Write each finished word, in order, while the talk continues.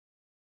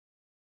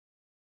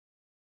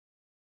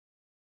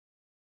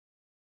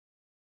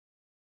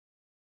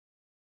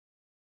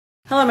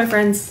Hello my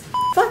friends.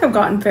 I feel like I've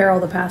gotten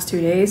feral the past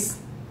 2 days.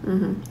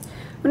 I'm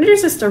gonna do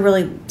just a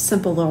really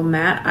simple little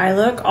matte eye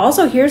look.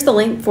 Also, here's the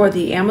link for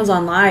the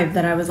Amazon Live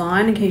that I was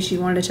on in case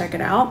you wanted to check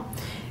it out.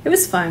 It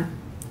was fun.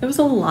 It was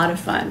a lot of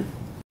fun.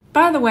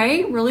 By the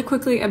way, really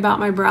quickly about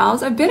my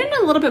brows, I've been in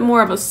a little bit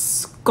more of a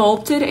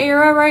sculpted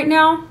era right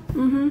now.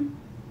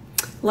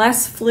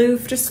 Less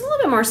floof, just a little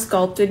bit more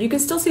sculpted. You can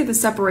still see the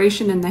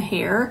separation in the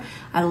hair.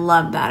 I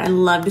love that. I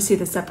love to see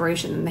the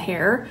separation in the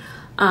hair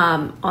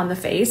on the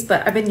face,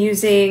 but I've been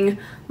using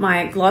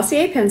my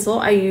Glossier pencil.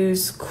 I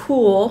use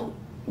Cool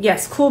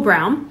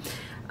Brown.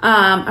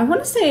 I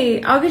want to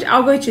say, I'll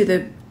get you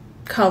the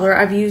color.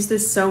 I've used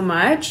this so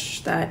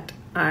much that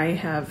I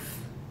have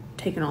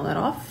taken all that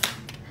off.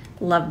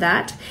 Love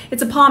that.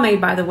 It's a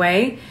pomade, by the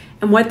way.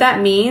 And what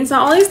that means,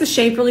 not only is the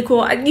shape really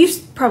cool, you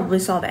probably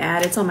saw the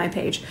ad, it's on my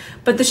page,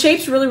 but the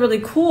shape's really, really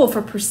cool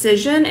for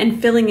precision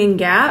and filling in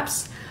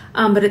gaps.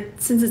 But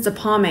since it's a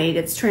pomade,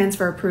 it's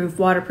transfer proof,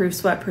 waterproof,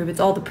 sweat proof, it's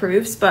all the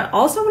proofs. But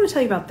also I want to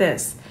tell you about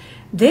this.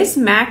 This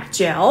MAC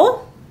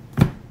gel,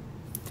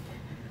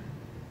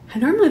 I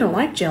normally don't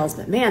like gels,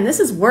 but man, this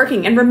is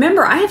working. And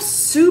remember, I have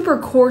super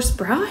coarse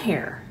brow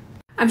hair.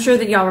 I'm sure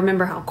that y'all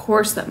remember how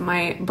coarse that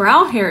my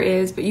brow hair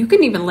is, but you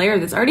can even layer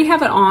this. I already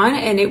have it on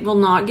and it will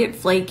not get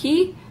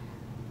flaky.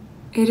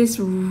 It is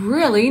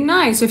really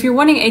nice. So if you're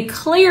wanting a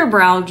clear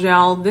brow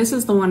gel, this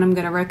is the one I'm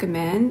gonna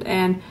recommend.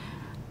 And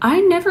I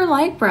never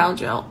liked brow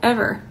gel,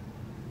 ever.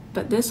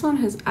 But this one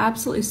has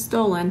absolutely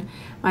stolen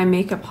my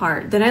makeup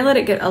heart. Then I let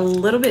it get a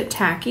little bit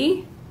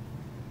tacky,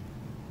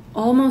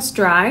 almost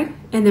dry.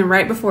 And then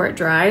right before it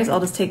dries, I'll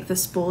just take the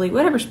spoolie,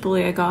 whatever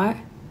spoolie I got,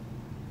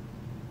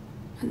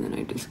 and then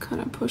I just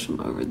kind of push them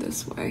over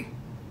this way.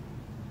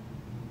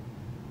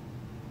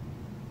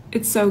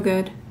 It's so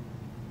good.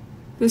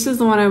 This is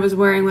the one I was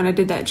wearing when I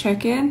did that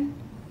check-in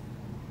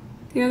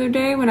the other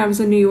day when I was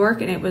in New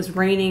York and it was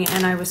raining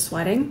and I was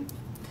sweating.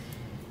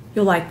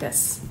 You'll like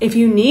this. If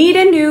you need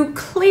a new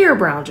clear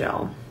brow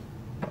gel,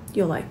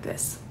 you'll like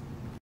this.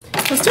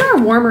 Let's do our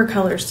warmer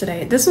colors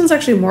today. This one's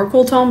actually more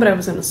cool tone, but I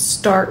was gonna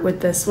start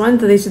with this one.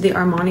 These are the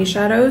Armani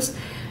shadows.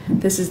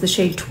 This is the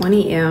shade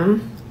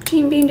 20M.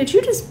 Team Bean, did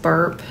you just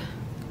burp?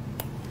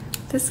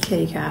 This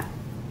kitty cat.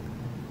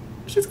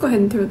 Let's just go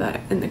ahead and throw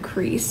that in the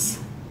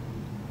crease.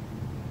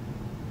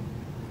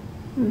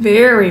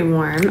 Very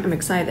warm. I'm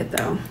excited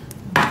though,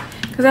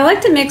 because I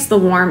like to mix the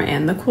warm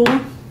and the cool.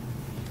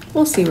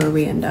 We'll see where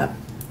we end up.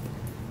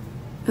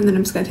 And then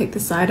I'm just gonna take the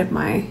side of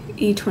my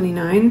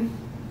E29,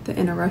 the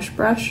In a Rush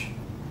brush,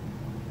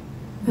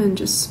 and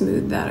just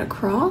smooth that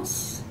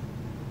across.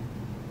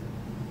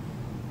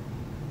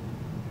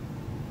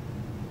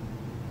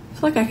 I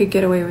feel like I could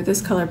get away with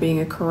this color being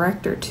a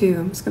corrector too.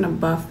 I'm just gonna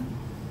buff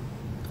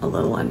a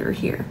little under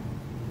here.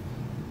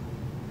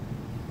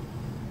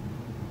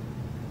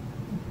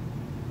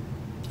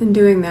 And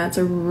doing that's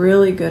a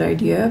really good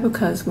idea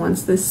because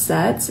once this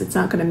sets, it's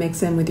not gonna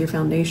mix in with your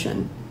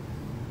foundation.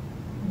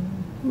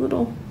 A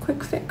little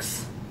quick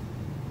fix.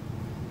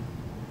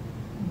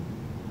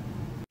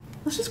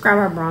 Let's just grab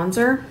our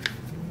bronzer,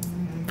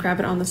 grab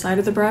it on the side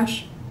of the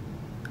brush,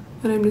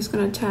 and I'm just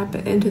gonna tap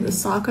it into the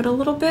socket a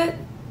little bit.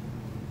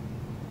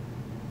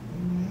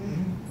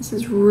 This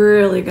is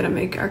really gonna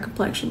make our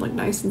complexion look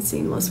nice and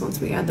seamless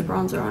once we add the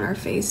bronzer on our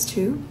face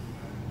too.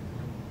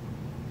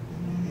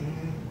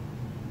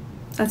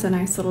 That's a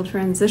nice little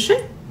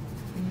transition.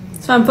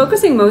 So I'm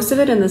focusing most of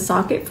it in the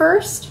socket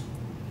first.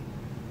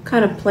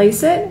 Kind of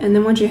place it, and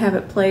then once you have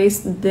it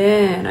placed,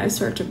 then I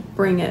start to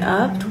bring it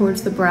up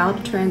towards the brow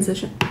to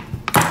transition.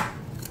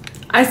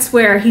 I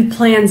swear he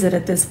plans it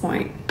at this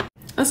point.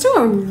 Let's do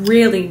a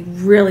really,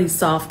 really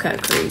soft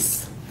cut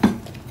crease.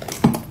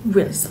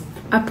 Really soft.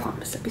 I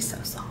promise it'll be so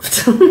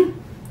soft.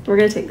 We're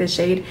gonna take this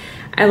shade.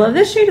 I love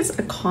this shade. It's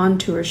a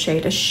contour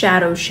shade, a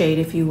shadow shade,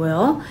 if you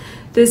will.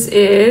 This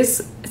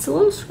is, it's a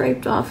little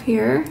scraped off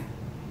here.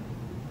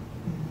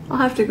 I'll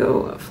have to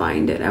go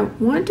find it. I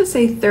wanted to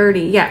say 30.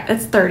 Yeah,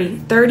 it's 30.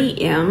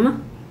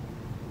 30M.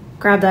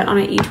 Grab that on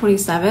an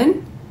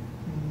E27.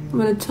 I'm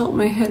gonna tilt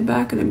my head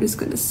back and I'm just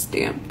gonna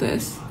stamp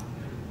this.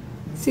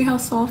 See how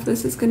soft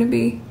this is gonna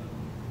be?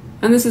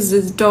 And this is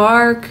as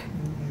dark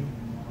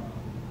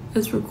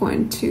as we're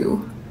going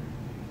to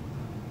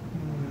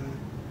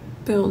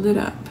build it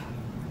up.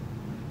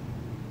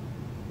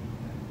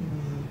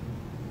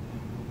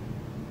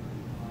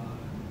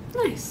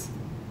 Nice.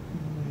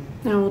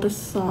 Now we'll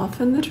just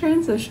soften the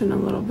transition a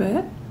little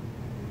bit.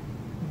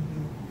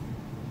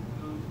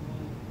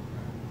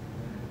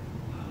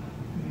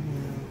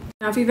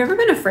 Now, if you've ever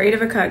been afraid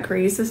of a cut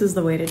crease, this is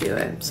the way to do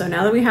it. So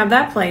now that we have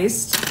that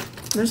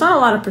placed, there's not a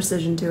lot of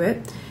precision to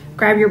it.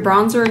 Grab your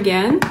bronzer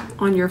again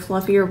on your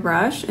fluffier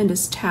brush and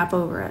just tap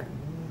over it.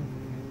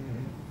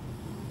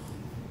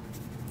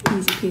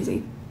 Easy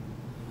peasy.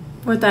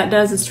 What that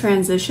does is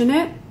transition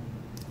it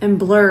and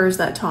blurs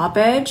that top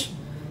edge.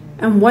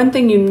 And one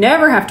thing you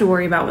never have to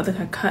worry about with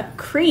a cut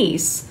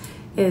crease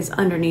is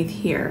underneath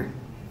here.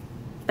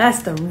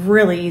 That's the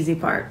really easy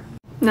part.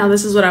 Now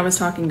this is what I was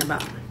talking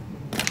about.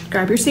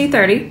 Grab your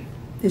C30.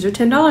 These are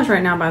 $10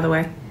 right now, by the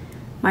way.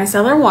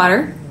 micellar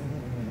water.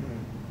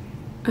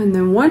 And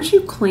then once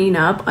you clean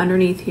up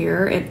underneath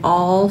here, it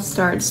all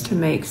starts to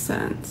make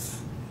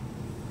sense.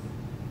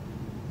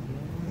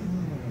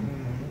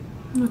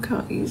 Look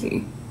how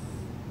easy.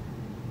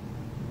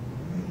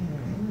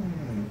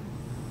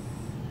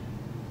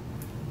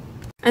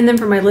 And then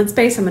for my lid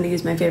space, I'm going to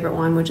use my favorite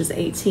one, which is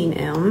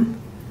 18M.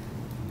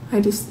 I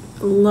just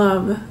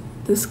love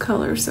this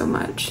color so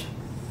much.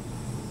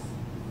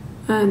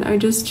 And I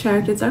just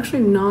checked, it's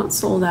actually not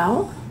sold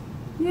out.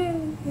 Yay!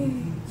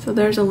 So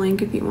there's a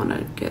link if you want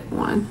to get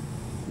one.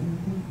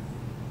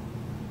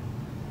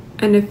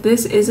 And if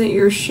this isn't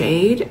your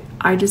shade,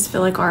 I just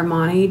feel like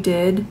Armani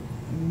did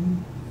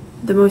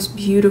the most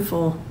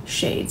beautiful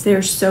shades.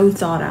 They're so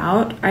thought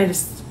out.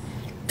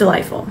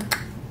 Delightful.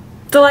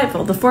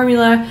 Delightful. The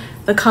formula,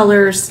 the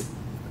colors,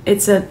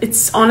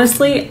 it's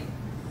honestly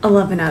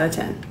 11 out of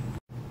 10.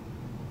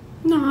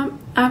 No,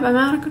 I'm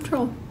out of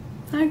control.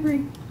 I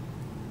agree.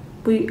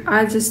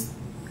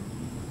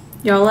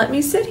 Y'all let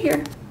me sit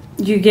here.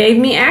 You gave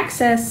me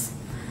access.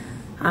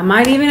 I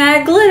might even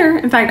add glitter.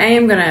 In fact, I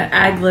am gonna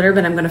add glitter,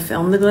 but I'm gonna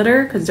film the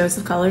glitter because Dose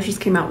of Colors just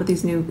came out with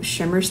these new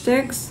shimmer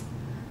sticks,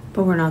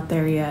 but we're not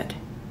there yet.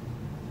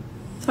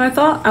 So I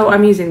thought, oh,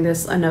 I'm using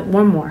this,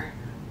 one more,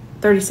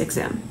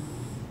 36M.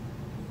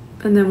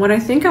 And then what I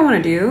think I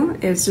wanna do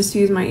is just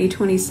use my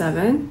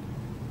E27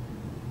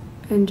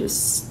 and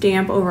just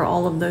stamp over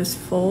all of those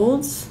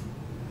folds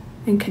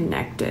and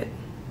connect it.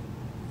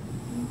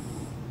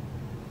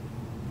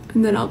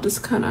 And then I'll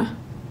just kinda,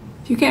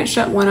 if you can't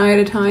shut one eye at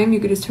a time, you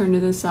could just turn to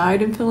the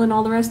side and fill in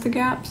all the rest of the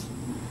gaps.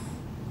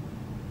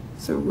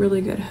 So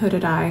really good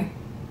hooded eye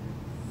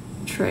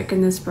trick,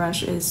 and this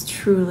brush is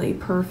truly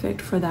perfect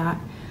for that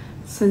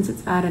since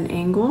it's at an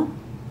angle.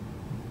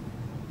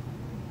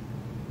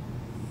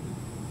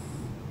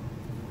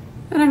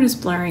 And I'm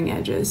just blurring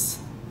edges.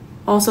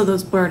 Also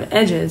those blurred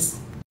edges,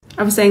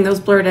 I was saying those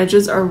blurred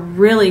edges are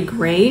really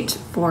great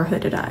for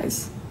hooded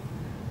eyes.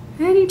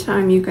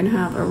 Anytime you can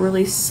have a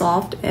really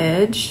soft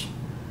edge,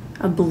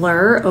 a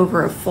blur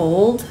over a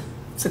fold,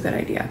 it's a good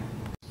idea.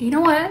 You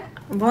know what?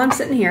 While I'm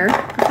sitting here,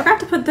 I forgot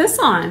to put this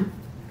on.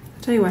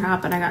 I'll tell you what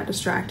happened, I got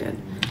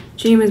distracted.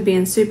 Gene was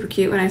being super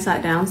cute when I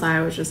sat down, so I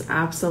was just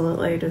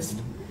absolutely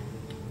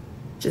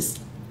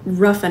just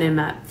roughing him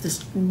up,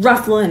 just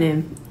ruffling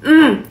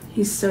him.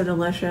 He's so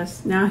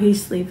delicious. Now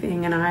he's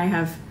sleeping and I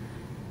have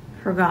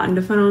forgotten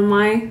to put on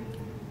my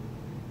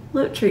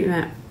lip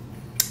treatment.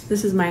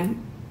 This is my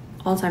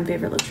all-time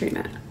favorite lip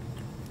treatment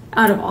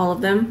out of all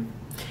of them.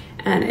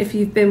 And if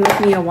you've been with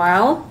me a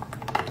while,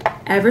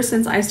 ever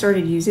since I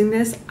started using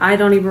this, I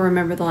don't even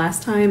remember the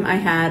last time I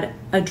had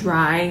a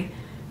dry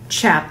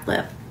chapped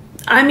lip.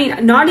 I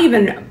mean, not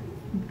even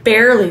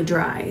barely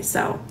dry.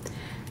 So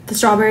the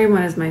strawberry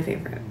one is my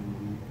favorite,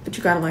 but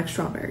you gotta like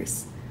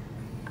strawberries.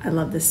 I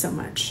love this so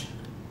much.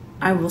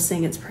 I will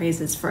sing its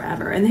praises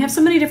forever. And they have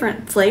so many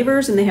different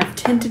flavors and they have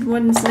tinted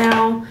ones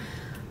now.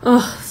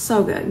 Oh,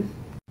 so good.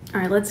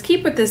 All right, let's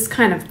keep with this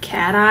kind of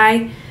cat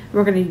eye.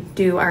 We're gonna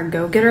do our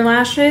go-getter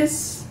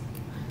lashes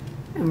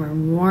and we're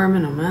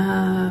warming them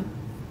up,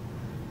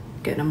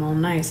 getting them all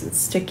nice and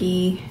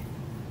sticky.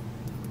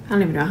 I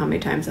don't even know how many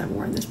times I've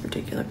worn this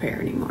particular pair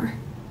anymore.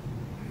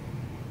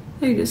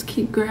 They just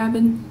keep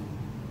grabbing.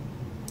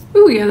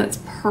 Ooh, yeah, that's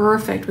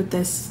perfect with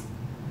this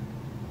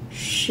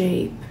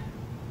shape.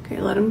 Okay,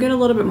 let them get a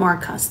little bit more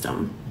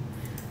custom.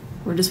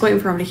 We're just waiting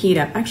for them to heat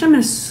up. Actually, I'm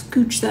gonna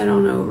scooch that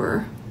on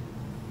over.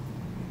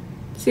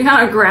 See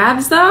how it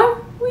grabs though?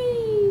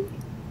 Whee!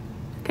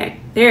 Okay,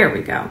 there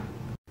we go.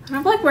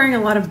 I'm like wearing a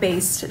lot of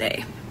base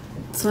today.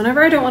 So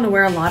whenever I don't want to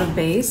wear a lot of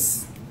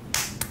base,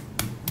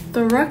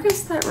 the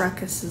ruckus that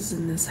ruckus is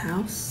in this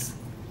house,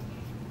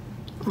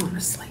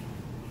 honestly.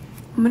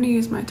 I'm gonna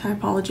use my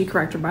typology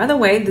corrector. By the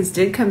way, this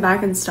did come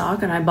back in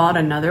stock and I bought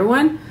another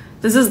one.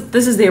 This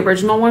is the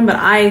original one, but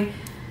I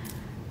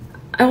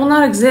will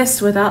not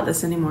exist without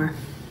this anymore.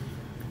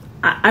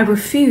 I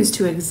refuse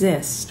to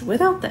exist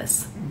without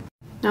this.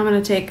 Now I'm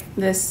gonna take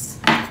this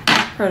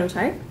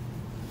prototype.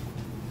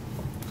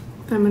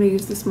 I'm gonna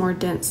use this more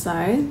dense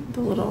side,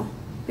 the little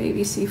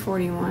baby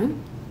C41.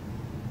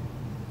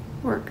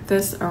 Work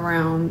this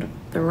around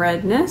the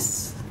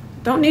redness.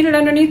 Don't need it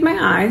underneath my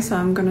eye, so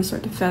I'm gonna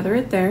start to feather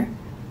it there.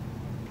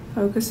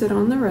 Focus it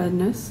on the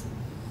redness.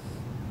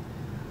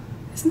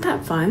 Isn't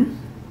that fun?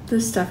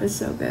 This stuff is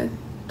so good.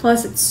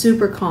 Plus it's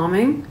super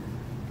calming.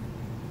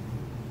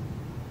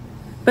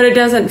 But it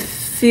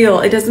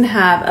doesn't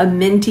have a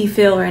minty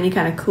feel or any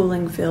kind of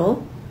cooling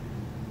feel.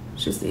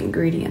 It's just the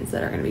ingredients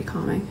that are gonna be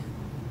calming.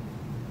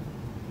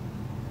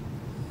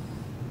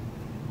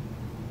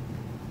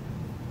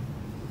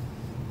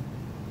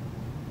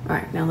 All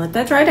right, now let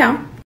that dry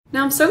down.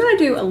 Now I'm still gonna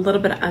do a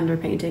little bit of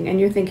underpainting and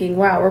you're thinking,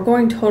 wow, we're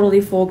going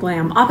totally full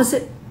glam.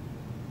 Opposite.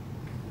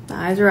 The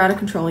eyes are out of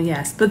control,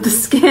 yes, but the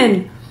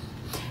skin.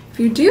 If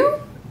you do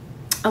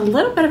a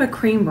little bit of a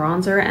cream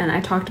bronzer, and I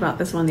talked about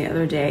this one the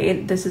other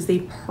day, this is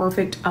the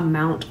perfect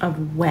amount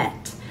of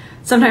wet.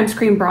 Sometimes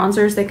cream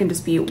bronzers, they can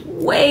just be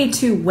way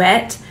too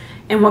wet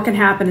And what can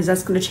happen is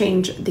that's going to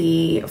change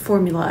the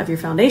formula of your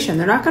foundation.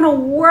 They're not going to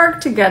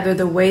work together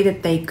the way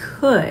that they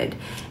could.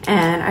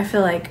 And I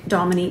feel like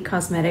Dominique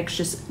Cosmetics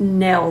just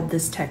nailed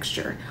this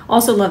texture.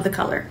 Also love the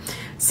color.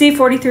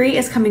 C43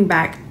 is coming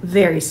back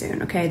very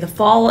soon, okay? The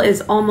fall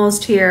is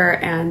almost here,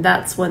 and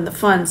that's when the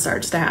fun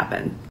starts to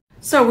happen.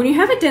 So when you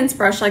have a dense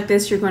brush like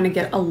this, you're going to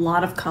get a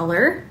lot of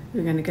color.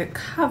 You're going to get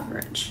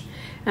coverage.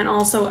 And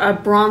also a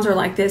bronzer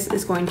like this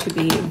is going to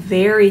be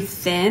very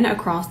thin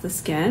across the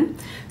skin.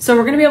 So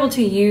we're going to be able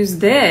to use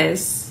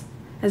this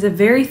as a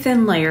very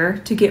thin layer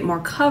to get more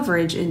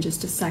coverage in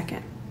just a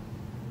second.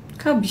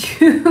 Look how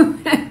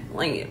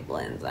beautifully it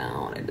blends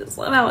out. I just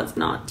love how it's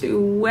not too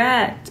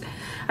wet.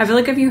 I feel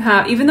like if you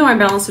have, even though I'm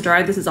balanced to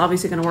dry, this is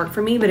obviously going to work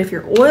for me, but if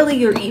you're oily,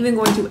 you're even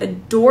going to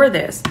adore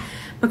this,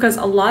 because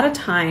a lot of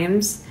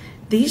times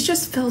these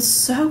just feel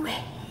so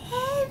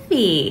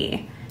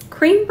heavy.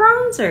 Cream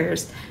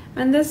bronzers.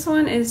 And this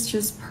one is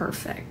just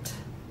perfect.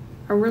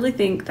 I really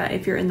think that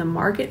if you're in the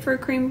market for a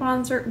cream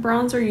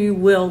bronzer, you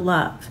will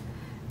love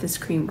this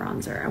cream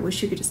bronzer. I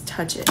wish you could just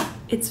touch it.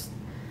 It's,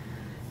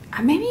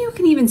 maybe you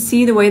can even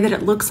see the way that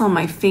it looks on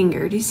my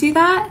finger. Do you see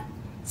that?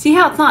 See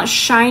how it's not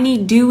shiny,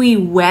 dewy,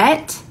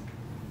 wet?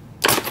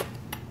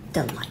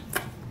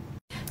 Delightful.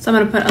 So I'm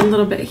gonna put a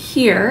little bit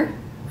here,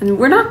 and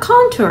we're not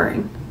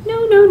contouring.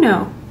 No, no,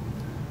 no.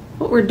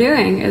 What we're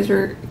doing is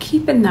we're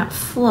keeping that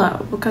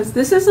flow, because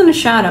this isn't a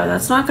shadow.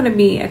 That's not going to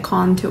be a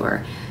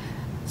contour.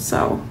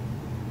 So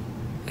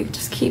it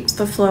just keeps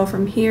the flow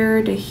from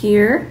here to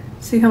here.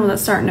 See how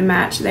that's starting to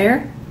match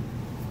there?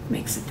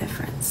 Makes a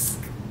difference.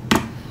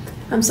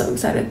 I'm so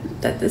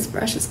excited that this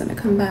brush is going to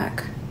come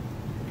back.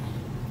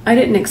 I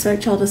didn't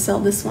expect y'all to sell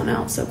this one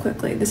out so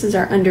quickly. This is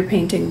our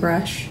underpainting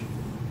brush.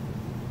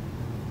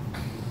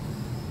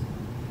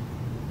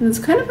 And it's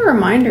kind of a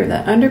reminder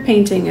that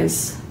underpainting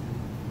is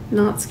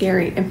not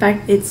scary. In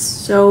fact, it's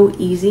so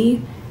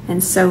easy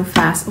and so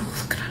fast. Oh,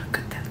 look at how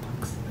good that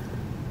looks.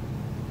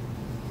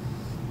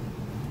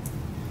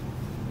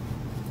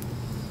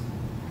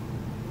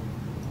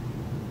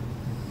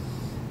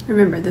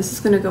 Remember, this is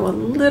going to go a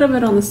little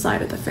bit on the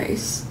side of the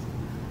face,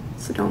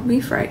 so don't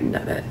be frightened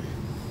of it.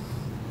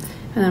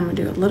 And I'm going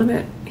to do a little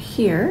bit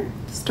here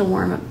just to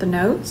warm up the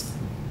nose.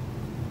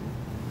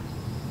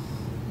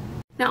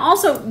 Now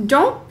also,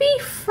 don't be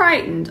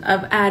frightened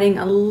of adding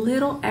a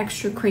little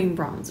extra cream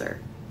bronzer.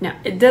 Now,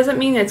 it doesn't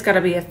mean it's got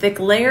to be a thick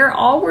layer.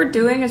 All we're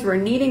doing is we're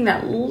needing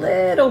that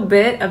little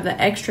bit of the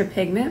extra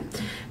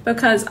pigment,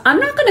 because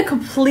I'm not going to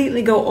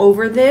completely go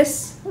over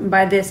this.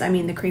 By this, I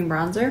mean the cream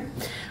bronzer.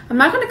 I'm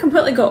not going to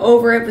completely go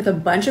over it with a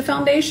bunch of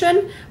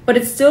foundation, but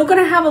it's still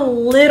going to have a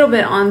little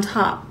bit on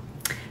top.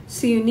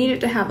 So you need it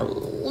to have a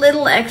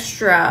little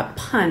extra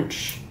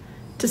punch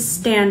to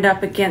stand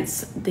up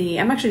against the,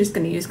 I'm actually just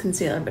going to use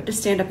concealer, but to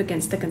stand up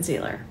against the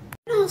concealer.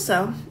 And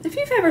also, if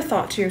you've ever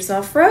thought to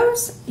yourself,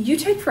 Rose, you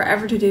take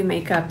forever to do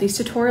makeup. These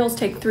tutorials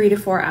take 3 to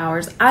 4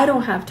 hours. I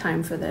don't have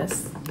time for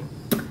this.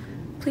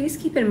 Please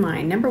keep in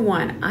mind, number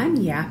one, I'm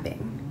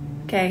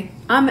yapping, okay?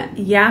 I'm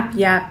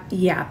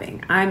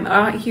yapping. I'm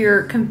out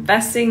here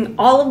confessing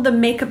all of the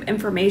makeup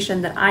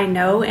information that I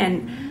know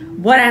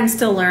and what I'm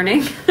still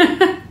learning.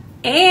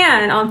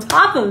 And on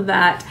top of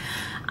that,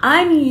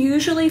 I'm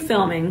usually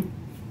filming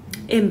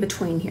in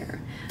between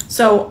here.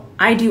 So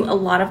I do a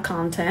lot of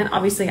content.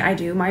 Obviously I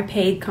do my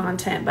paid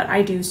content, but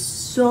I do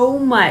so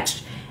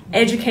much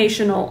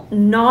educational,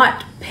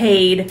 not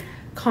paid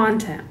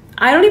content.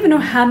 I don't even know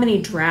how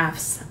many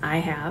drafts I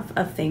have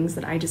of things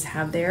that I just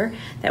have there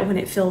that when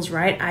it feels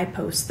right, I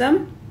post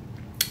them.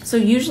 So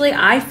usually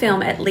I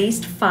film at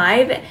least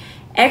 5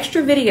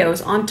 extra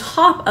videos on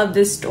top of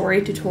this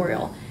story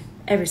tutorial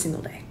every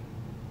single day.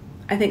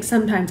 I think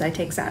sometimes I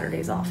take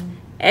Saturdays off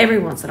every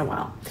once in a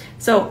while.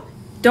 So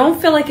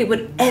don't feel like it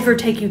would ever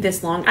take you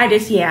this long. I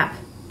just yap.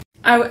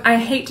 I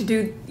hate to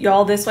do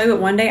y'all this way, but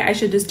one day I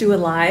should just do a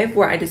live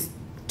where I just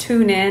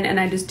tune in and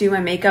I just do my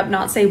makeup,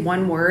 not say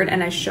one word,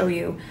 and I show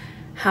you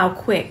how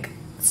quick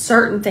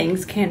certain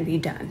things can be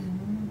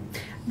done.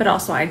 But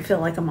also I'd feel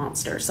like a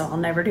monster, so I'll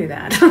never do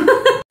that.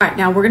 All right,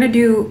 now we're gonna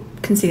do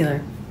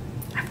concealer.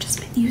 I've just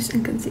been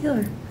using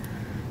concealer.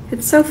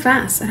 It's so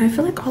fast, and I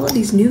feel like all of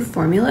these new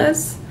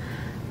formulas,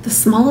 the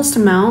smallest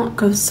amount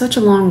goes such a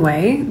long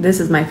way.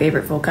 This is my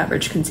favorite full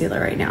coverage concealer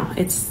right now.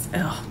 It's,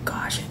 oh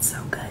gosh, it's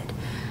so good.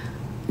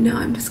 Now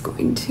I'm just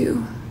going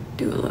to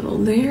do a little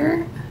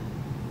there.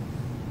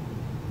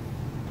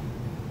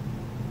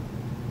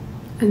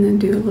 And then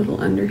do a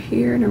little under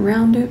here and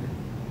around it.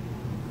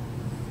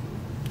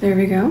 There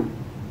we go.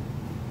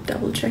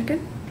 Double check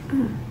it.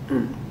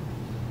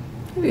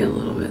 Maybe a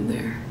little bit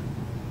there.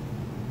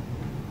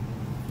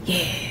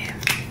 Yeah.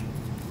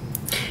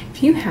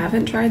 If you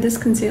haven't tried this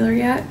concealer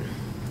yet,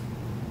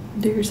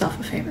 do yourself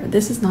a favor.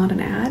 This is not an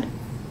ad.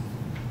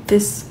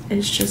 This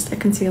is just a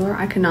concealer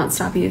I cannot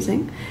stop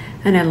using,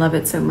 and I love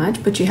it so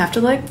much, but you have to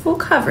like full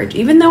coverage.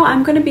 Even though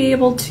I'm gonna be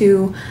able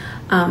to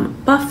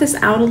buff this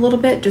out a little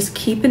bit, just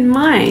keep in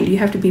mind, you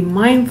have to be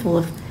mindful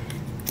of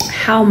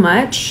how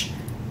much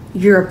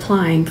you're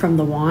applying from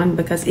the wand,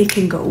 because it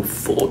can go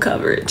full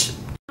coverage.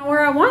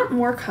 Where I want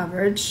more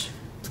coverage.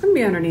 It's going to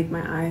be underneath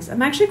my eyes.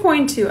 I'm actually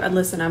going to,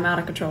 listen, I'm out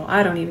of control.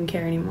 I don't even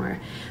care anymore.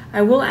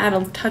 I will add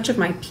a touch of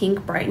my pink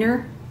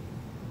brightener.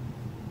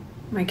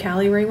 My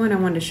𝗕𝗿𝗂𝘂𝗁 one. I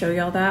wanted to show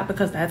y'all that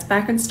because that's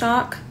back in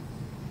stock.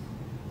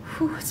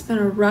 Whew, it's been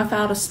a rough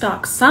out of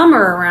stock summer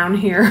around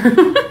here.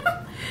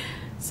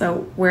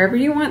 So wherever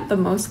you want the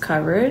most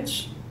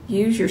coverage,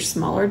 use your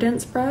smaller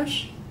dense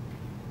brush.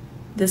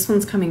 This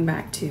one's coming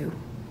back too.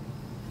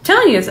 I'm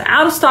telling you, it's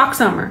out of stock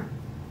summer.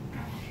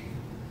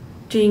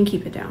 Jean,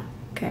 keep it down.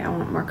 Okay, I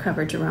want more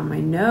coverage around my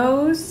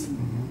nose.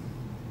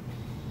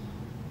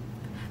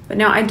 But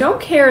now I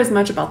don't care as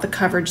much about the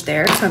coverage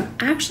there, so I'm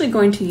actually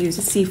going to use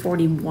a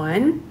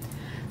C41.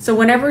 So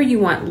whenever you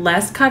want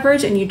less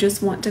coverage and you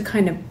just want to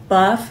kind of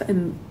buff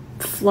and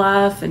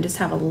fluff and just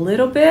have a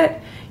little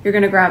bit, you're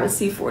gonna grab a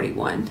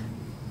C41.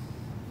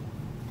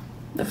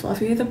 The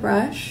fluffier the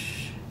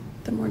brush,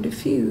 the more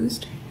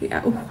diffused.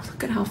 Yeah, ooh,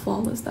 look at how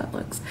flawless that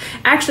looks.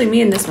 Actually,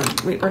 me and this one,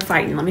 we're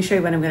fighting. Let me show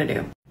you what I'm gonna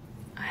do.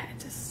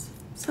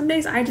 Some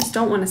days I just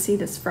don't want to see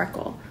this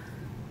freckle.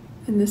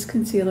 And this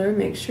concealer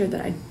makes sure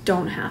that I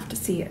don't have to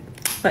see it.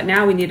 But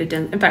now we need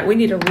in fact, we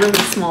need a really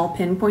small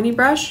pinpointy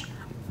brush.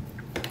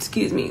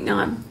 Excuse me, now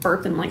I'm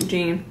burping like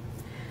Jean.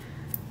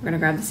 We're gonna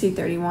grab the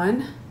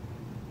C31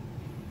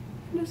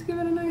 and just give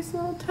it a nice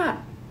little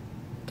tap.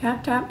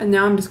 Tap, tap, and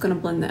now I'm just gonna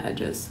blend the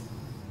edges.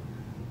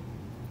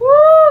 Woo,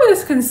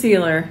 this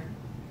concealer.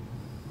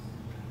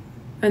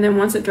 And then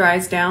once it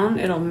dries down,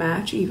 it'll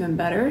match even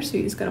better, so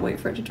you just gotta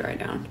wait for it to dry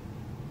down.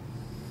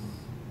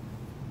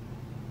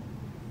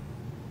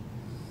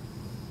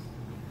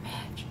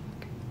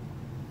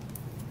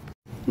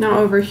 Now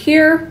over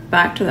here,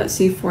 back to that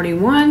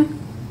C41,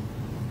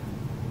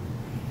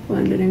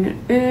 blending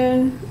it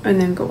in, and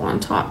then go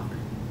on top.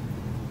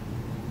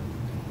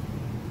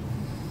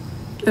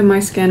 And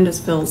my skin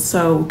just feels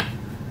so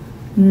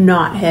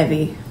not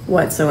heavy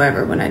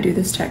whatsoever when I do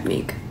this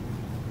technique.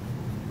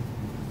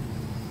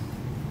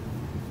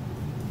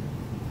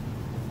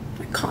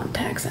 My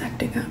contact's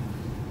acting up.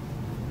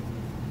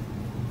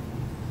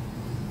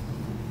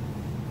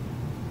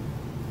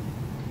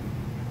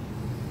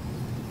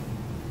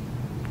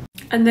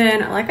 And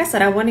then, like I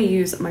said, I want to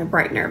use my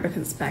brightener because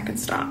it's back in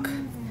stock.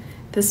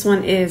 This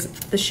one is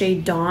the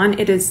shade Dawn.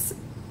 It is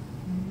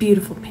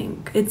beautiful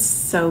pink. It's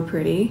so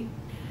pretty.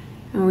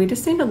 And we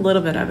just need a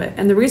little bit of it.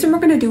 And the reason we're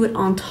going to do it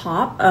on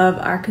top of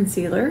our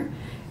concealer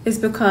is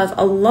because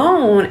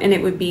alone, and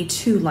it would be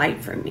too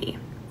light for me.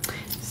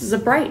 This is a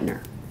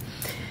brightener.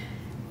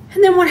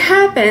 And then what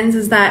happens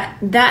is that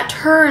that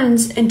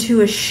turns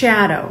into a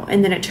shadow,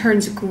 and then it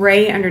turns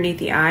gray underneath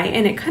the eye,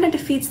 and it kind of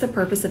defeats the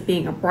purpose of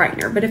being a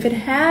brightener. But if it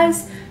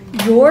has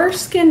your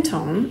skin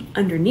tone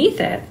underneath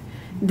it,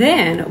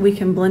 then we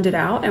can blend it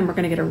out, and we're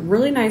going to get a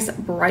really nice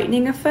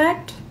brightening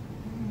effect.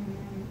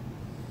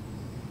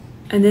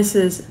 And this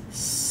is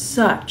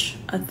such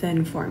a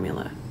thin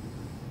formula.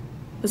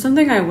 But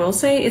something I will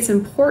say, it's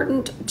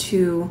important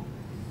to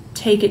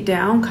take it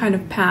down kind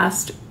of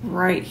past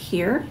right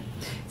here.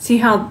 See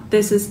how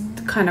this is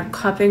kind of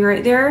cupping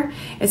right there?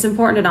 It's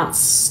important to not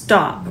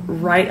stop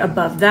right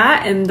above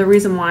that. And the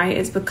reason why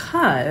is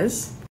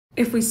because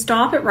if we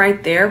stop it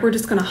right there, we're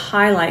just gonna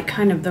highlight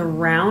kind of the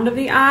round of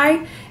the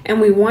eye,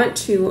 and we want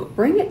to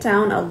bring it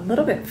down a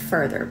little bit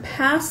further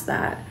past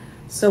that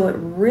so it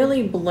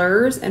really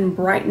blurs and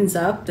brightens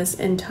up this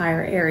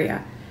entire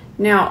area.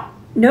 Now,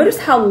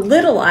 notice how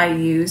little I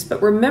use,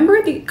 but remember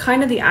the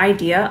kind of the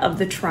idea of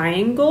the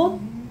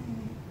triangle?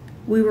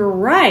 We were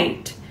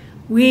right.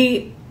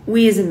 We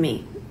as in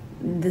me.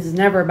 This is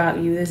never about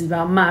you. This is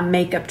about my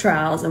makeup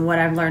trials and what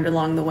I've learned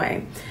along the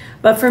way.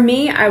 But for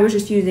me, I was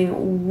just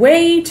using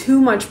way too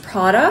much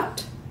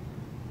product,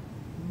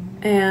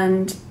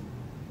 and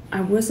I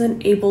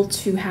wasn't able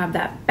to have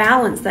that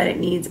balance that it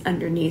needs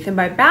underneath. And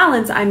by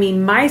balance, I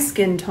mean my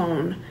skin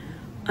tone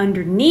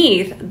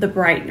underneath the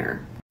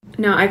brightener.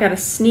 Now I gotta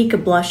sneak a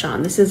blush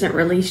on. This isn't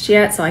released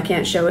yet, so I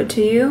can't show it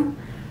to you,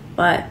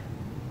 but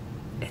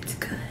it's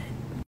good.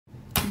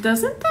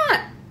 Doesn't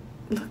that,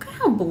 look at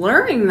how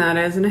blurring that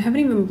is, and I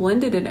haven't even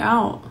blended it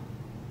out.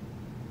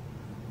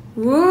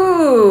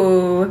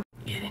 Woo!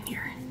 Get in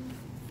here.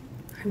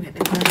 I'm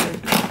getting excited.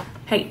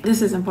 Hey,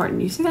 this is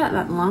important. You see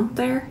that lump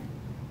there?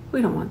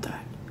 We don't want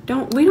that.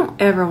 We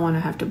don't ever want to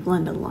have to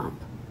blend a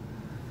lump.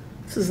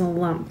 This is a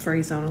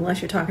lump-free zone,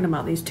 unless you're talking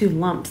about these two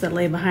lumps that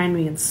lay behind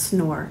me and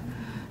snore.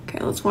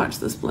 Okay, let's watch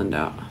this blend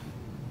out.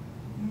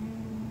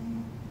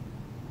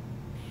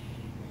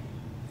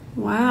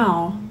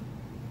 Wow.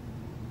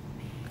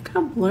 Look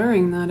how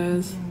blurring that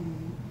is.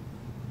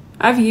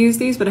 I've used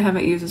these, but I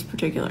haven't used this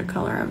particular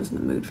color. I was in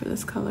the mood for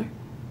this color.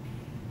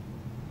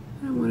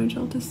 I wanted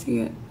y'all to see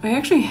it. I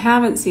actually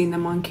haven't seen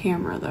them on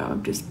camera though.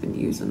 I've just been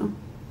using them.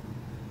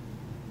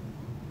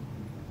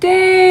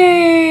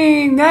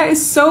 Dang, that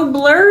is so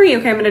blurry.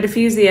 Okay, I'm gonna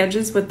diffuse the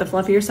edges with the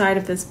fluffier side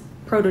of this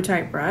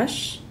prototype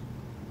brush.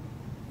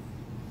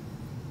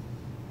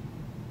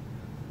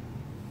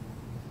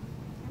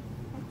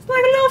 It's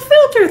like a little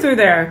filter through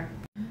there.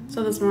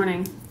 So this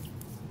morning,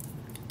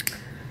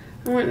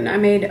 I went and I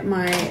made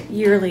my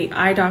yearly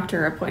eye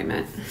doctor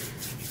appointment.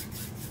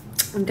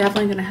 I'm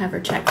definitely gonna have her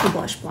check for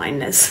blush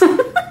blindness.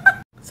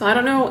 So I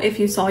don't know if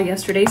you saw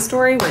yesterday's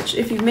story, which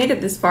if you've made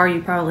it this far,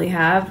 you probably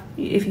have.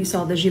 If you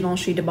saw the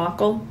Givenchy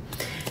debacle,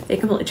 they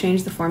completely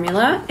changed the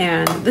formula,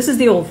 and this is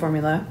the old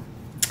formula,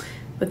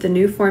 but the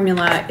new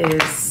formula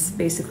is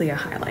basically a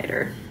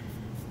highlighter.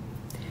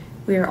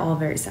 We are all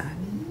very sad.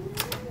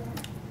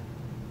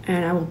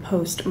 And I will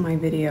post my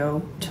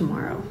video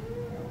tomorrow.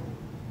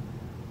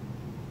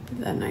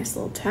 Give that nice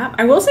little tap.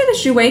 I will say the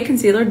𝗕𝗿𝗂𝘁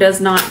concealer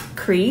does not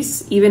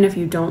crease even if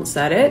you don't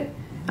set it.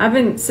 I've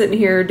been sitting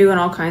here doing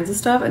all kinds of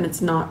stuff and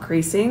it's not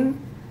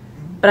creasing,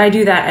 but I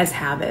do that as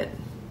habit.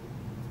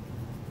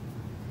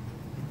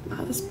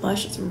 Wow, this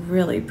blush is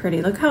really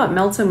pretty. Look how it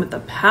melts in with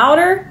the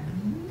powder.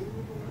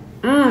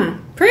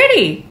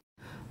 Pretty.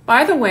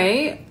 By the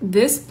way,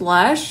 this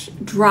blush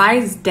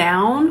dries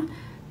down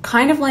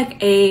kind of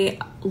like a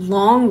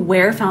long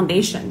wear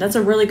foundation. That's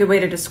a really good way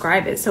to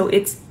describe it. So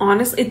it's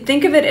honestly,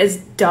 think of it as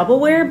double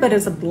wear, but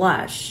as a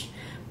blush.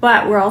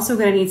 But we're also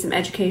gonna need some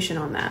education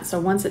on that. So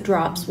once it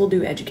drops, we'll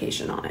do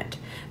education on it,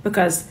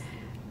 because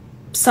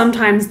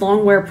sometimes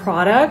long wear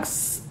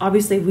products,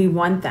 obviously we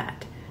want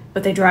that,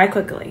 but they dry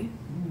quickly.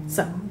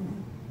 So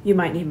you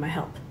might need my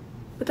help,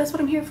 but that's what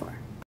I'm here for.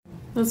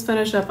 Let's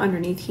finish up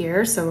underneath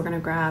here. So we're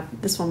gonna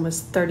grab, this one was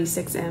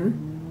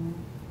 36M.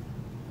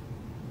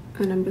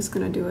 And I'm just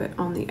gonna do it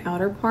on the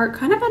outer part,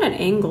 kind of at an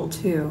angle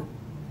too.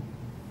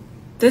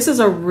 This is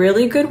a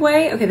really good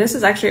way. Okay, this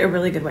is actually a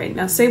really good way.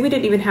 Now say we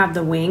didn't even have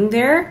the wing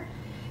there.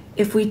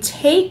 If we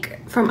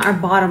take from our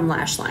bottom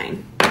lash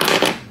line,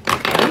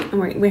 okay,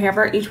 and we have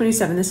our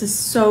E27, this is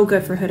so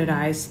good for hooded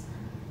eyes,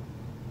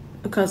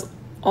 because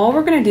all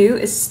we're gonna do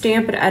is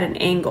stamp it at an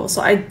angle.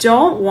 So I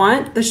don't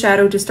want the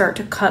shadow to start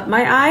to cut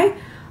my eye.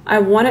 I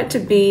want it to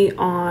be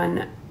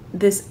on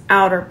this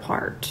outer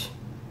part.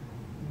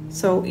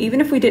 So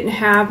even if we didn't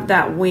have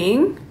that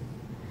wing,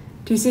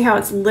 do you see how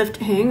it's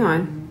hang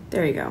on,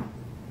 there you go.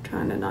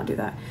 Trying to not do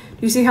that. Do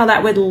you see how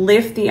that would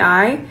lift the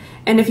eye?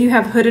 And if you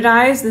have hooded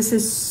eyes, this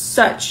is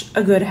such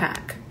a good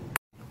hack.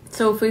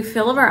 So if we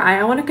fill of our eye,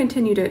 I want to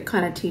continue to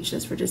kind of teach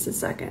this for just a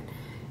second.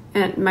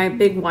 And my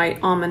big white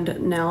almond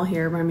nail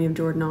here remind me of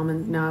Jordan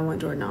almonds. Now I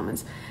want Jordan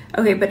almonds.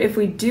 Okay, but if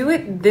we do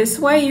it this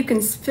way, you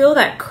can feel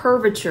that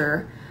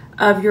curvature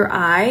of your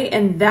eye,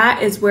 and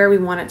that is where we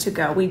want it to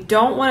go. We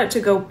don't want it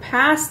to go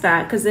past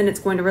that, because then it's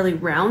going to really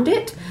round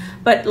it.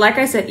 But like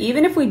I said,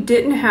 even if we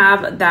didn't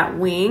have that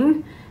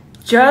wing,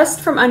 just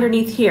from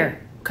underneath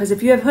here, because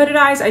if you have hooded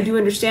eyes, I do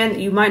understand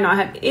that you might not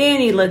have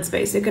any lid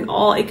space. It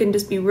can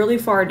just be really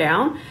far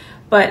down,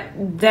 but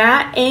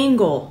that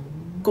angle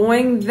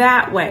going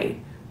that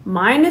way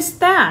minus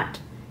that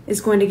is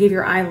going to give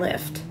your eye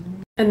lift.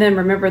 And then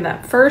remember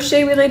that first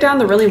shade we laid down,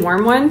 the really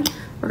warm one,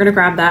 we're gonna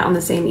grab that on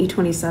the same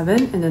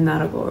E27, and then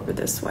that'll go over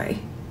this way.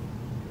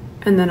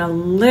 And then a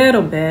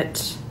little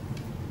bit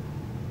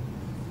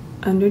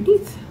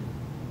underneath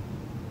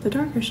the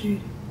darker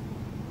shade.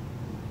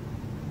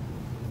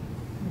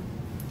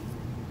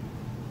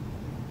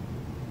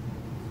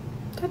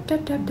 Tap,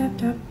 tap, tap, tap,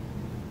 tap.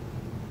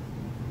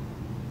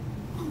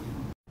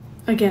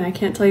 Again, I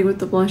can't tell you what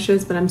the blush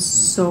is, but I'm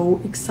so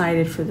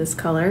excited for this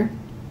color.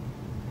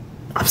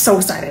 I'm so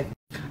excited.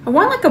 I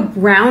want like a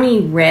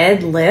brownie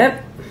red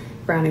lip.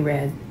 Brownie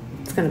red.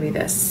 It's gonna be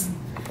this.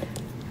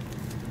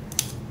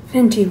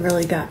 Fenty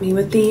really got me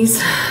with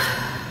these.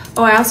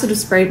 Oh, I also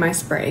just sprayed my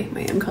spray,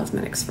 my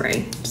𝗏𝑐osmetics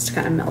spray, just to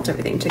kind of melt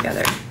everything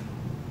together.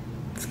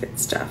 It's good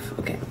stuff.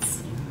 Okay,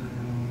 let's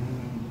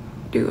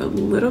do a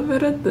little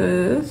bit of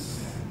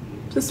this.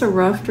 Just a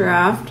rough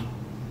draft.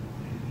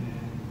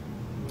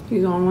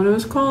 He's on one of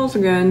his calls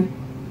again.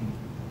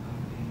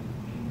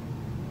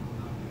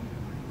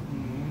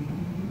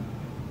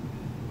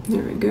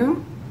 There we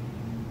go.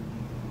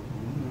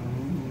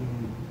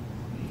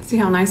 See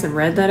how nice and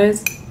red that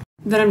is?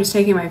 Then I'm just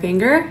taking my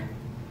finger,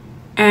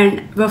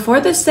 and before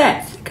the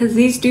set, because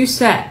these do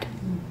set,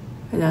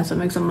 and that's what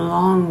makes them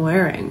long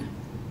wearing,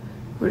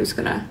 we're just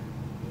gonna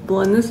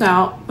blend this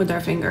out with our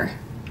finger.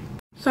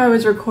 So I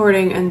was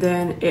recording and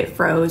then it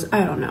froze.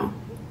 I don't know.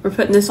 We're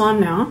putting this on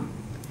now.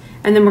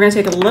 And then we're gonna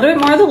take a little bit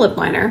more of the lip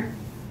liner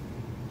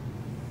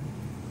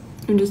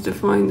and just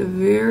define the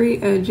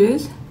very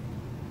edges.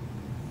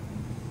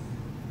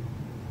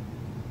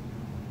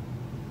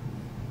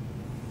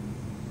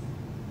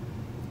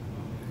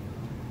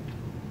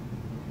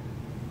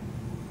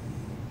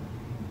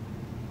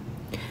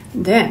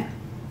 Then,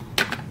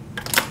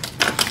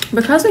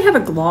 because we have a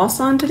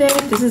gloss on today,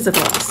 this is a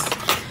gloss.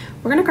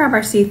 We're gonna grab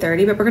our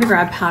C30, but we're gonna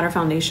grab powder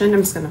foundation. I'm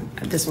just gonna,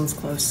 this one's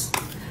close.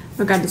 I'm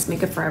gonna grab this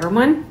Makeup Forever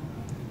one.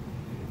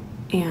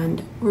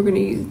 And we're gonna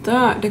use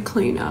that to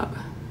clean up.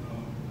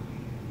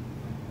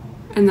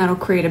 And that'll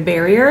create a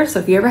barrier. So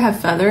if you ever have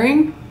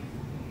feathering,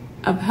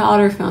 a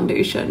powder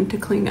foundation to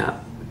clean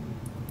up.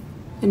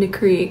 And to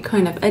create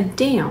kind of a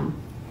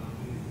dam,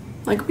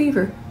 like a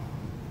beaver.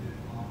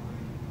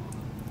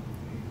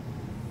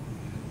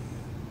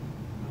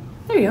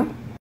 There you go.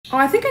 Oh,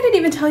 I think I didn't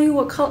even tell you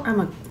what color,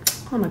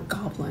 I'm a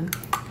goblin.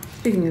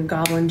 Speaking of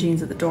goblin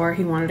jeans at the door,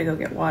 he wanted to go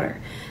get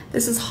water.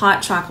 This is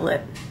hot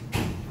chocolate.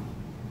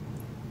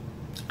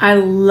 I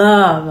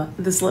love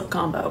this lip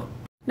combo.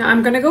 Now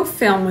I'm gonna go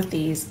film with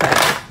these,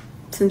 but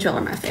since y'all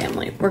are my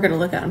family, we're gonna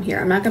look at them here.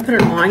 I'm not gonna put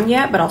it on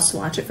yet, but I'll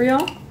swatch it for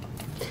y'all.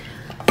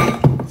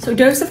 So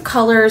Dose of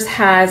Colors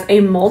has a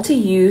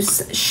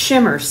multi-use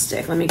shimmer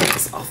stick. Let me get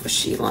this off of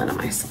Sheila in a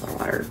micellar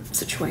water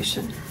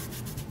situation.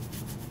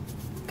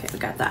 Okay, we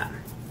got that.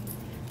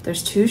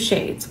 There's two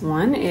shades.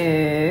 One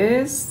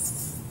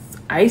is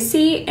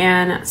Icy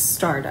and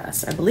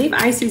Stardust. I believe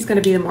Icy is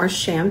gonna be the more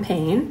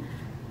champagne.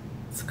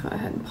 Let's go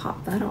ahead and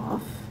pop that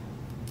off.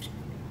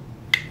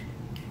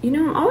 You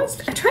know,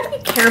 I try to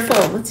be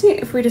careful. Let's see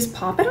if we just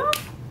pop it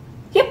off.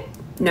 Yep,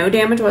 no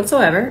damage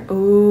whatsoever.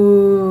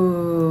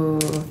 Ooh.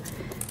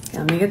 Okay,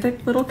 let me get the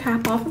little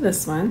cap off of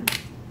this one.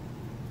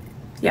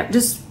 Yep,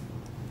 just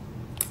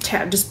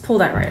pull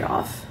that right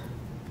off.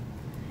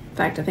 In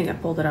fact, I think I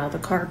pulled it out of the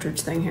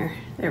cartridge thing here.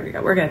 There we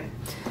go, we're good.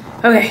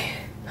 Okay,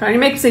 put on your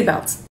makeup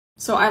seatbelts.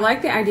 So I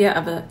like the idea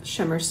of a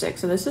shimmer stick.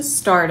 So this is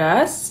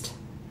Stardust.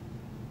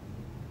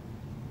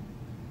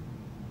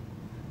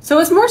 So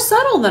it's more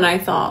subtle than I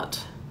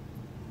thought.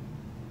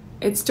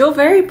 It's still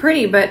very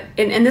pretty, but,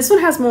 and this one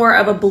has more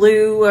of a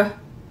blue,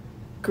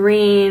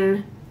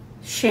 green,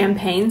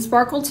 champagne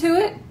sparkle to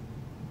it.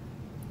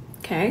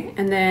 Okay,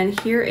 and then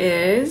here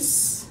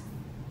is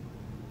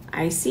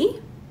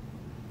Icy.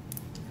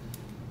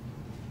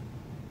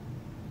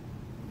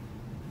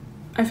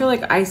 I feel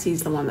like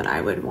Icy's the one that I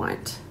would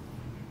want.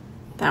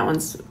 That one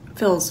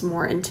feels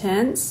more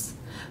intense.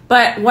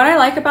 But what I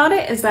like about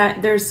it is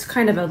that there's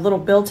kind of a little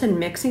built-in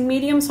mixing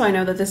medium, so I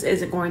know that this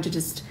isn't going to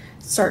just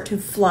start to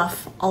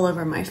fluff all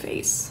over my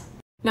face.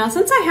 Now,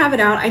 since I have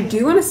it out, I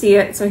do want to see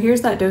it. So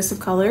here's that Dose of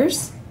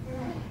Colors.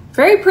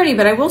 Very pretty,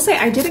 but I will say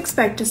I did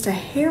expect just a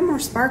hair more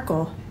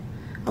sparkle,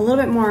 a little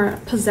bit more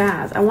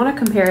pizzazz. I want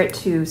to compare it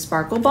to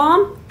Sparkle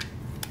Bomb.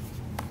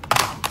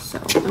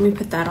 So let me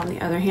put that on the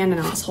other hand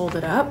and I'll just hold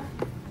it up.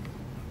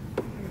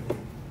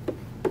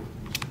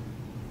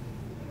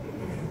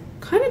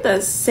 Kind of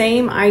the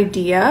same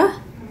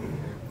idea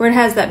where it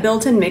has that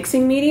built-in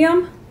mixing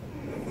medium.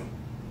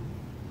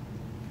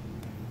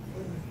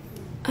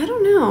 I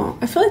don't know.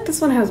 I feel like this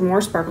one has more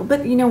sparkle,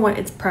 but you know what?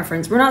 It's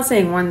preference. We're not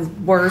saying one's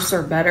worse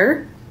or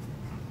better.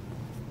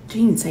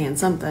 Jean's saying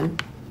something.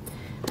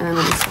 And then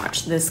let me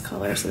swatch this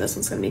color. So this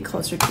one's going to be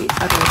closer to the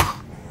other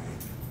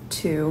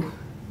two.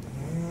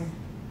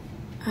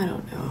 I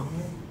don't know.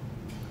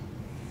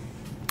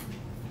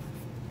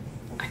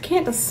 I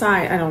can't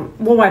decide.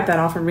 We'll wipe that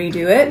off and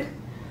redo it.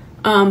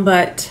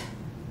 But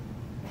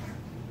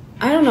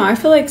I don't know. I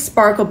feel like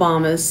Sparkle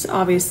Bomb is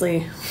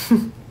obviously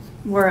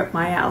more up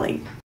my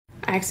alley.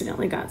 I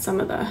accidentally got some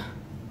of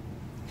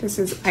this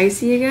is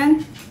Icy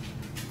again.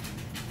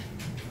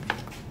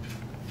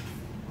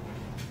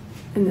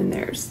 And then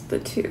there's the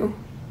two.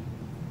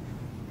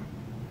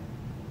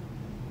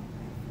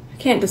 I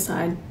can't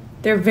decide.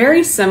 They're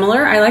very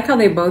similar. I like how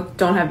they both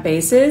don't have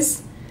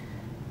bases,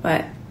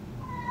 but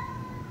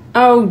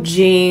oh,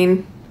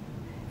 Jean,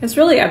 it's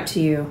really up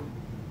to you.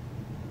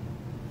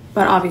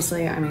 But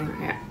obviously, I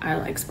mean, I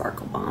like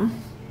Sparkle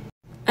Bomb.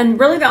 And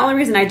really the only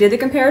reason I did the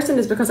comparison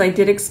is because I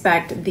did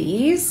expect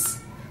these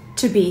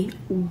to be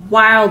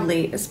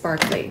wildly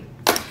sparkly.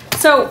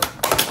 So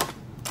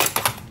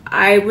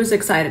I was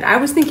excited. I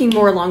was thinking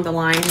more along the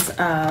lines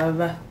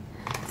of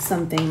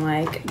something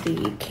like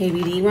the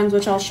KVD ones,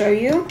 which I'll show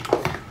you.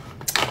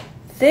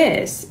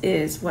 This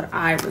is what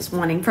I was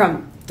wanting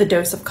from the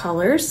Dose of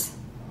Colors.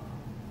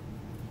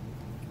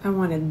 I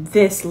wanted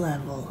this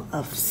level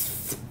of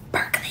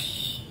sparkly.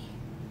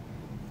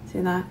 See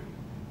that?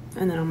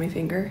 And then on my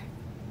finger.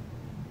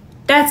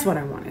 That's what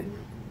I wanted.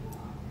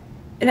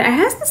 And it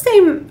has the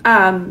same,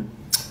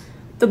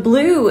 the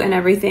blue and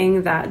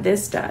everything that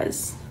this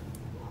does.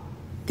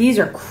 These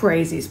are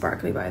crazy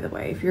sparkly, by the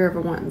way. If you're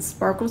ever wanting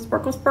sparkle,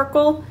 sparkle,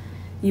 sparkle,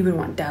 you would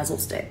want Dazzle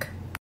Stick.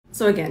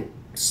 So again,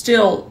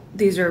 still,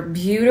 these are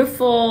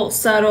beautiful,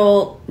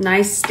 subtle,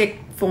 nice stick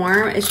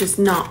form. It's just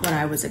not what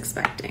I was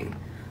expecting.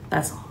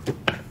 That's all.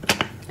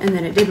 And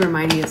then it did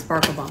remind me of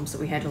Sparkle Bomb, so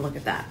we had to look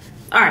at that.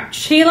 All right,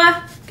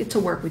 Sheila, get to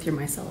work with your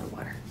micellar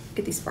water.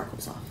 Get these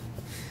sparkles off.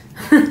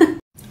 All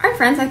right,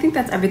 friends, I think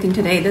that's everything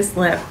today. This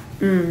lip,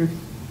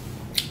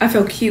 I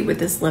feel cute with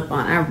this lip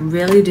on. I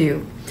really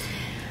do.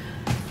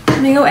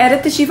 Let me go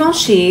edit the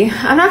Givenchy.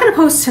 I'm not gonna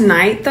post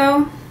tonight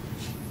though.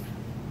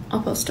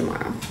 I'll post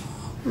tomorrow.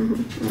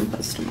 I'm gonna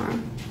post tomorrow.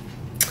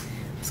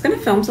 I was gonna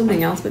film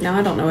something else, but now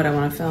I don't know what I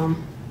wanna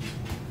film.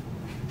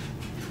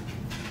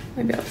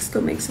 Maybe I'll just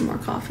go make some more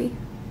coffee.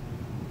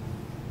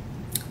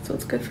 So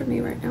it's good for me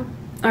right now.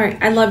 All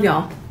right, I love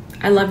y'all.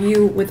 I love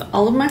you with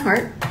all of my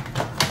heart.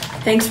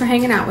 Thanks for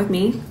hanging out with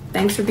me.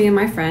 Thanks for being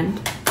my friend.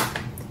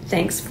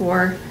 Thanks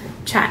for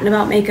chatting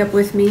about makeup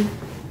with me.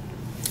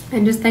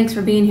 And just thanks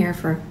for being here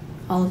for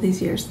all of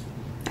these years.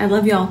 I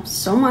love y'all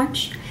so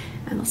much,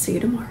 and I'll see you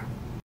tomorrow.